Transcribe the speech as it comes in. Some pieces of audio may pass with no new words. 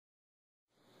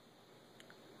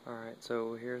Alright,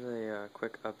 so here's a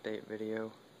quick update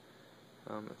video.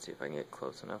 Let's see if I can get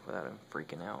close enough without him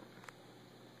freaking out.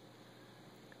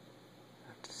 I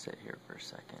have to sit here for a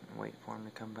second and wait for him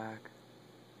to come back.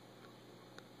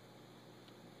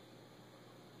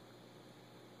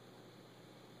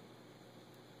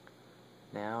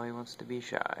 Now he wants to be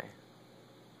shy.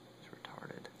 He's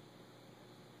retarded.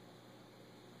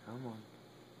 Come on.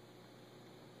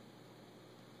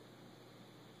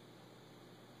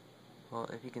 Well,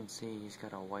 if you can see, he's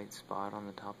got a white spot on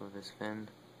the top of his fin.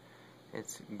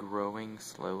 It's growing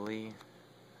slowly,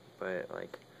 but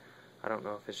like, I don't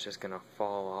know if it's just gonna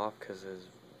fall off because his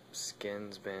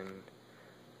skin's been,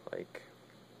 like,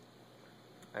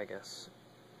 I guess,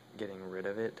 getting rid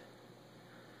of it.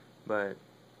 But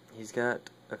he's got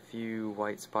a few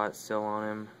white spots still on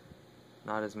him.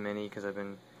 Not as many because I've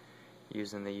been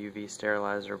using the UV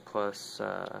sterilizer plus,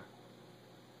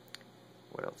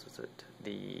 what else is it?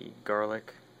 The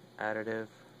garlic additive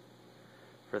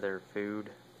for their food.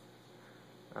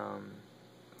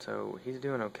 So he's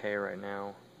doing okay right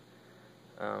now.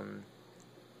 My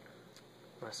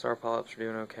star polyps are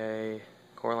doing okay.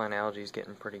 Coralline algae is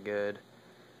getting pretty good.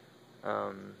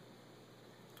 My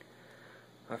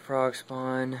frog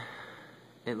spawn,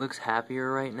 it looks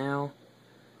happier right now,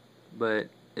 but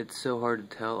it's so hard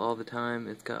to tell all the time.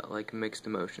 It's got like mixed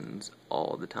emotions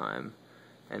all the time,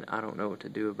 and I don't know what to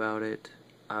do about it.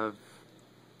 I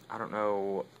don't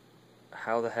know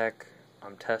how the heck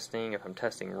I'm testing, if I'm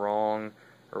testing wrong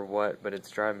or what, but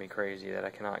it's driving me crazy that I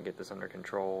cannot get this under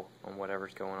control on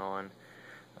whatever's going on.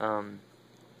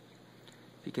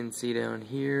 If you can see down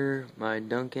here, my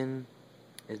Duncan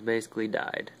is basically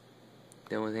died.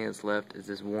 The only thing that's left is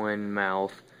this one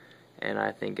mouth, and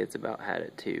I think it's about had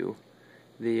it too.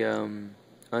 The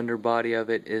underbody of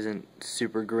it isn't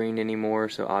super green anymore,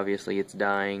 so obviously it's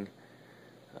dying.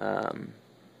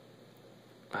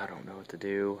 I don't know what to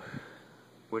do,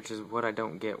 which is what I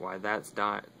don't get, why that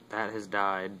has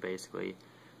died basically.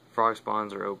 Frog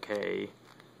spawns are okay,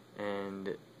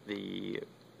 and the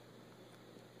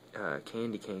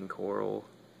candy cane coral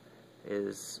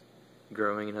is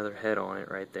growing another head on it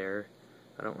right there.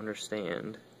 I don't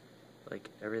understand. Like,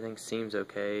 everything seems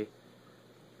okay,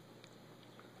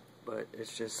 but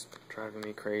it's just driving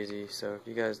me crazy. So if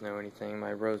you guys know anything,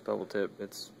 my rose bubble tip,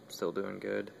 it's still doing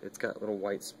good. It's got little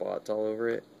white spots all over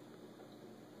it.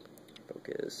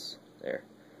 Focus. There.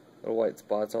 Little white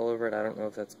spots all over it. I don't know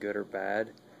if that's good or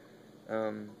bad.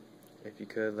 If you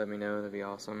could, let me know. That'd be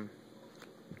awesome.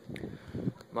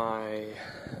 My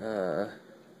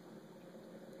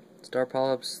star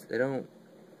polyps, they're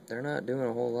not doing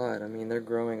a whole lot. I mean, they're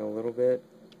growing a little bit,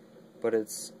 but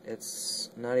it's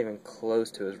not even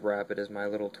close to as rapid as my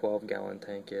little 12-gallon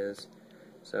tank is.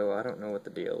 So I don't know what the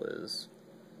deal is.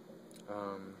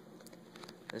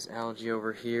 This algae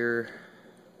over here,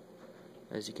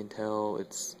 as you can tell,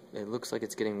 it looks like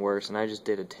it's getting worse, and I just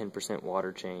did a 10%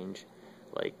 water change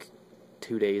like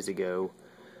 2 days ago,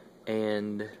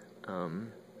 and yeah,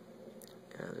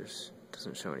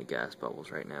 doesn't show any gas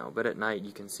bubbles right now, but at night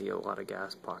you can see a lot of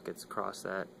gas pockets across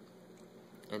that,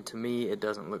 and to me it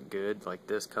doesn't look good. Like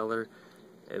this color,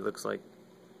 it looks like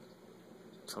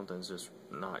something's just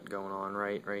not going on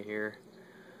right here.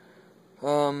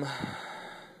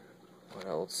 What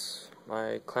else?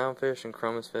 My clownfish and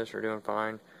chromis fish are doing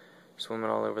fine, swimming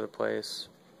all over the place.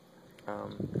 I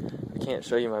can't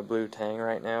show you my blue tang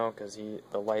right now because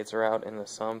the lights are out in the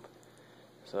sump,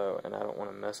 so, and I don't want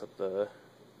to mess up the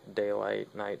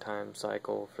daylight nighttime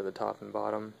cycle for the top and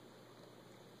bottom.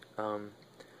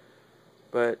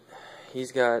 But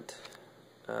he's got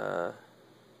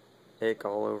ick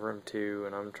all over him too,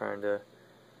 and I'm trying to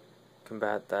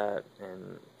combat that,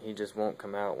 and he just won't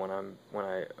come out when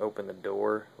I open the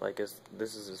door. Like,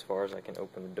 this is as far as I can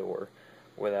open the door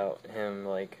without him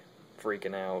like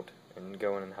freaking out and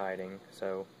going and hiding.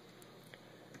 So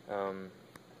I'm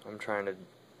trying to,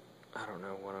 I don't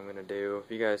know what I'm gonna do.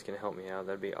 If you guys can help me out,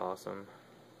 that'd be awesome.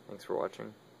 Thanks for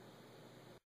watching.